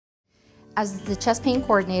As the chest pain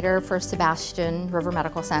coordinator for Sebastian River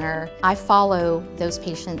Medical Center, I follow those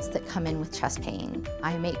patients that come in with chest pain.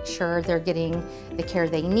 I make sure they're getting the care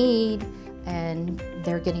they need and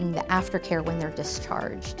they're getting the aftercare when they're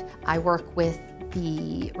discharged. I work with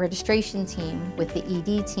the registration team, with the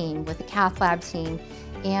ED team, with the cath lab team,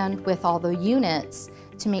 and with all the units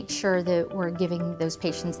to make sure that we're giving those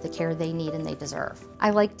patients the care they need and they deserve.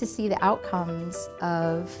 I like to see the outcomes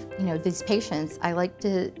of these patients. I like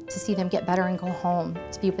to see them get better and go home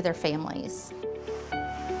to be with their families.